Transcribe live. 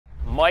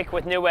Mike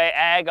with NuWay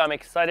Ag. I'm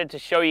excited to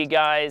show you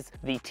guys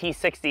the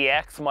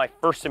T60X, my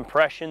first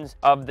impressions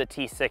of the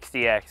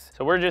T60X.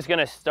 So we're just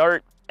gonna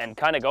start and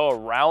kind of go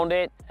around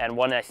it, and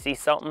when I see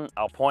something,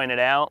 I'll point it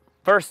out.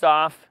 First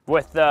off,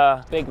 with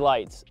the big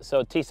lights.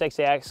 So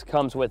T60X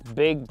comes with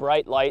big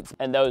bright lights,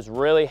 and those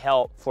really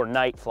help for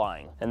night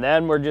flying. And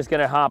then we're just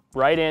gonna hop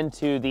right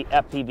into the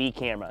FPV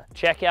camera.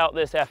 Check out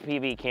this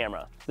FPV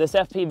camera. This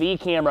FPV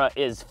camera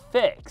is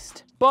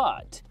fixed,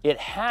 but it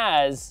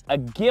has a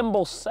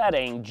gimbal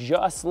setting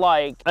just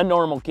like a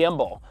normal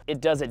gimbal.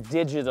 It does it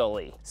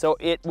digitally. So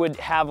it would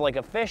have like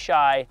a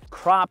fisheye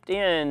cropped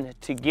in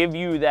to give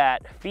you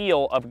that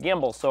feel of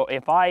gimbal. So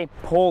if I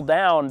pull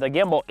down the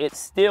gimbal, it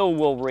still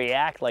will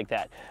react like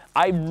that.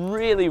 I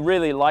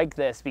really like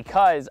this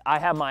because I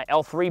have my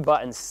L3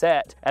 button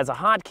set as a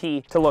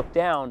hotkey to look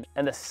down,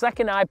 and the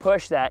second I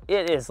push that,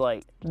 it is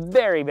like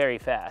very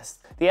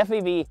fast. The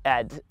FPV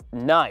at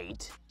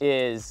night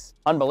is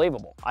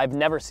unbelievable. I've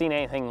never seen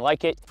anything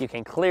like it. You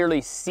can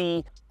clearly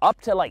see up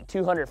to like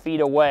 200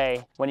 feet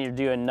away when you're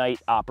doing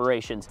night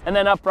operations. And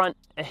then up front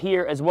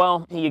here as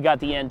well, you got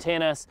the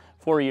antennas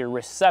for your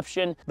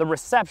reception. The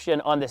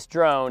reception on this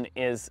drone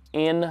is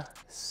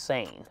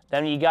insane.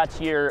 Then you got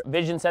your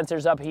vision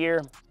sensors up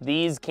here.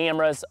 These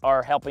cameras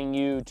are helping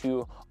you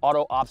to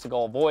auto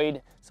obstacle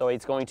avoid. So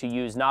it's going to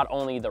use not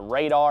only the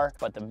radar,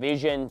 but the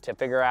vision to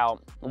figure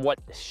out what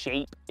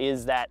shape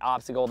is that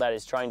obstacle that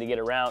is trying to get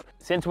around.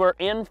 Since we're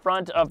in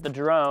front of the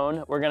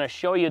drone, we're gonna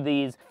show you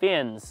these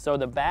fins. So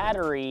the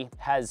battery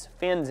has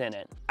fins in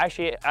it.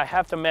 Actually, I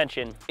have to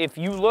mention, if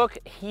you look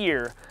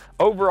here,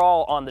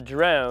 overall on the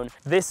drone,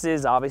 this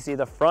is obviously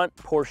the front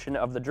portion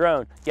of the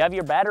drone. You have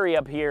your battery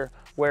up here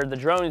where the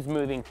drone is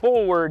moving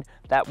forward,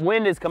 that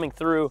wind is coming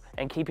through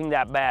and keeping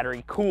that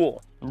battery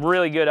cool.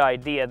 Really good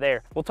idea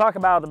there. We'll talk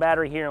about the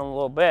battery here in a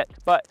little bit,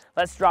 but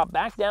let's drop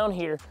back down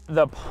here.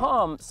 The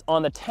pumps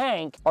on the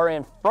tank are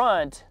in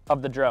front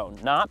of the drone,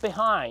 not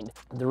behind.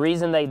 The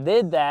reason they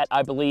did that,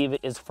 I believe,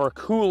 is for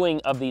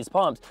cooling of these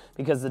pumps,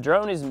 because the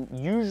drone is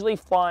usually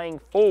flying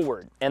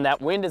forward and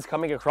that wind is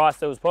coming across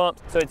those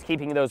pumps, so it's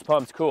keeping those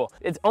pumps cool.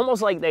 It's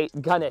almost like they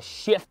kind of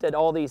shifted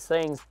all these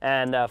things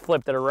and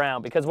flipped it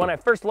around, because when I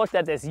first looked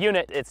at this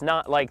unit, it's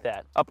not like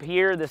that. Up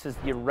here, this is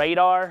your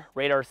radar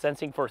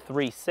sensing for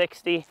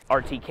 360.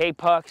 RTK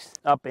pucks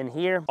up in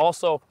here.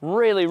 Also,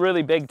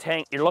 really big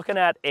tank. You're looking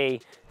at a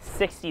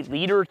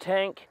 60-liter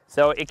tank.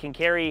 So it can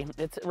carry,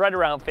 it's right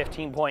around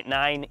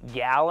 15.9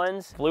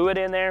 gallons fluid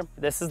in there.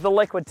 This is the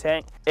liquid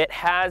tank. It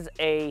has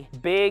a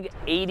big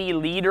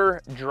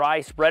 80-liter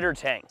dry spreader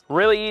tank.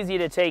 Really easy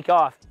to take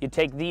off. You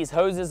take these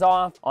hoses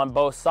off on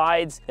both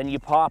sides, then you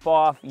pop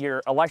off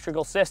your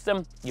electrical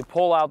system, you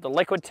pull out the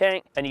liquid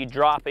tank, and you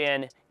drop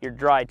in your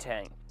dry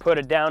tank. Put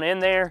it down in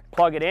there,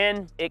 plug it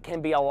in. It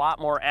can be a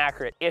lot more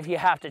accurate. If you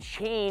have to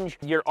change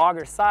your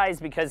auger size,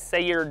 because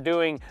say you're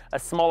doing a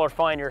smaller,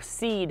 finer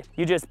seed,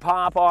 you just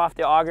pop off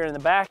the auger in the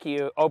back,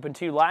 you open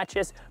two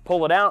latches,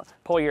 pull it out,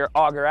 pull your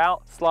auger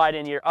out, slide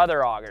in your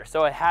other auger.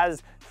 So it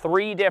has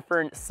 3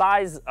 different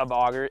sizes of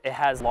auger. It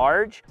has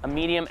large, a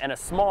medium, and a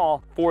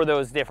small for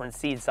those different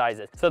seed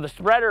sizes. So the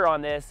spreader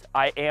on this,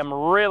 I am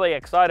really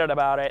excited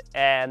about it,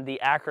 and the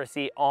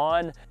accuracy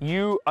on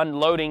you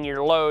unloading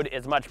your load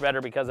is much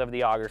better because of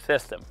the auger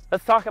system.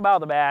 Let's talk about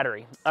the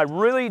battery. I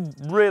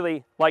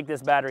really like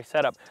this battery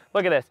setup.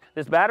 Look at this.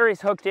 This battery's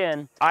hooked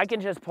in. I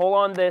can just pull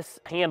on this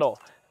handle.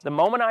 The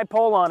moment I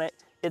pull on it,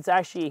 it's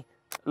actually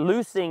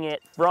loosening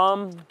it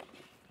from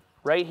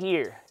right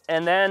here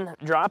and then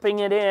dropping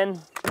it in.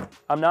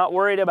 I'm not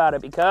worried about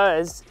it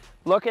because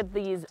look at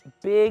these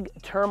big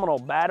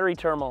battery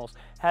terminals.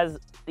 Has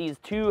these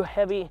 2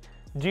 heavy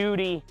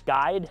duty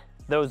guide.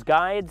 Those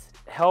guides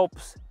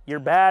helps your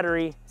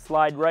battery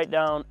slide right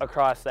down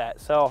across that.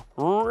 So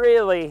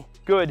really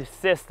good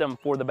system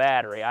for the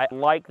battery. I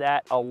like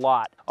that a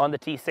lot. On the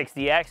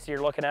T60X,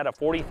 you're looking at a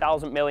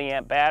 40,000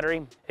 milliamp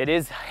battery. It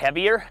is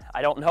heavier.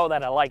 I don't know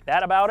that I like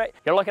that about it.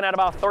 You're looking at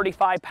about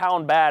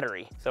 35-pound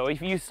battery. So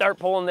if you start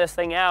pulling this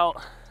thing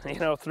out, you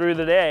know, through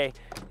the day,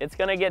 it's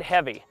gonna get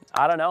heavy.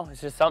 I don't know,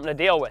 it's just something to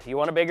deal with. You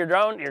want a bigger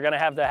drone, you're gonna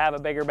have to have a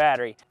bigger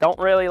battery. Don't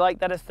really like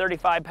that it's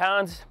 35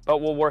 pounds, but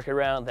we'll work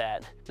around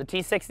that. The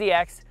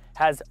T60X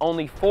has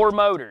only 4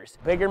 motors,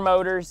 bigger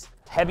motors,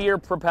 heavier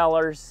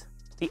propellers.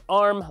 The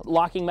arm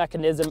locking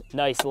mechanism,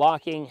 nice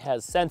locking,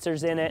 has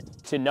sensors in it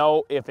to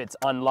know if it's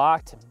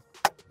unlocked.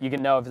 You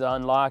can know if it's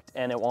unlocked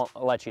and it won't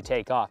let you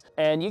take off.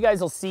 And you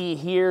guys will see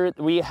here,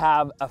 we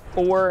have a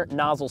 4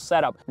 nozzle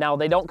setup. Now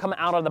they don't come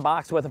out of the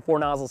box with a 4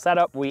 nozzle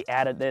setup. We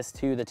added this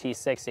to the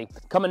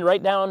T60. Coming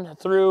right down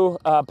through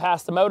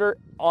past the motor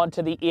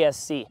onto the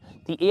ESC.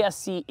 The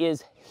ESC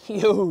is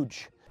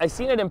huge. I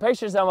seen it in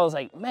pictures and I was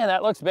like, man,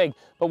 that looks big.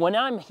 But when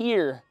I'm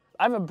here,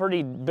 I have a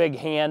pretty big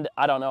hand.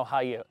 I don't know how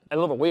a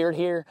little weird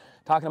here,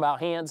 talking about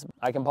hands.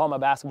 I can palm a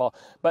basketball,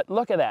 but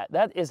look at that.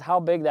 That is how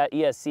big that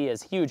ESC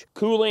is, huge.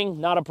 Cooling,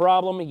 not a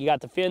problem. You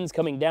got the fins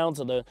coming down,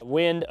 so the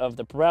wind of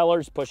the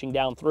propellers pushing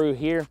down through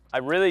here. I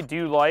really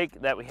do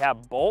like that we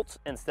have bolts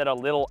instead of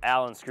little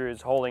Allen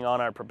screws holding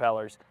on our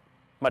propellers.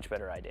 much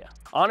better idea.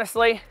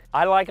 Honestly,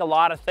 I like a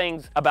lot of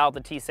things about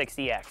the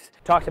T60X.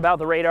 Talked about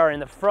the radar in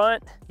the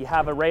front, you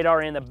have a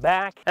radar in the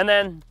back, and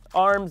then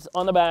arms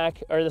on the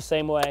back are the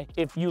same way.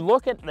 If you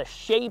look at the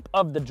shape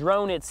of the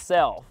drone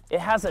itself, it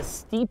has a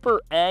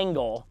steeper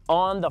angle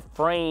on the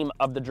frame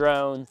of the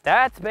drone.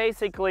 That's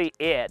basically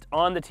it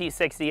on the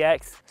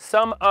T60X.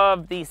 Some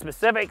of the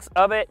specifics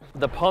of it,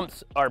 the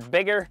pumps are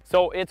bigger,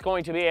 so it's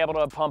going to be able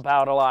to pump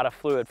out a lot of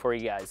fluid for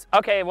you guys.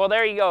 Okay, well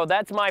there you go.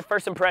 That's my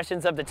first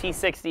impressions of the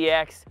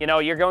T60X. You know,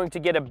 you're going to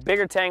get a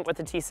bigger tank with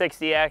the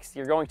T60X.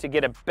 You're going to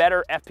get a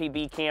better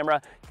FPV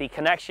camera. The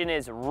connection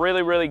is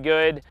really, really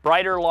good.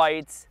 Brighter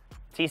lights.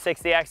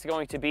 T60X is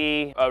going to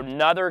be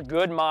another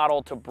good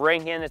model to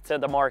bring into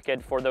the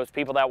market for those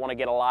people that want to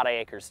get a lot of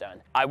acres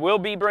done. I will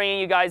be bringing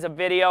you guys a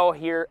video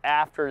here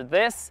after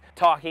this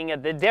talking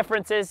of the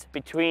differences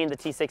between the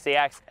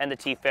T60X and the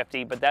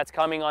T50, but that's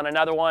coming on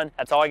another one.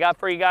 That's all I got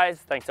for you guys.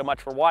 Thanks so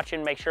much for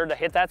watching. Make sure to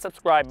hit that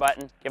subscribe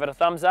button, give it a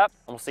thumbs up,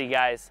 and we'll see you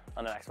guys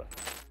on the next one.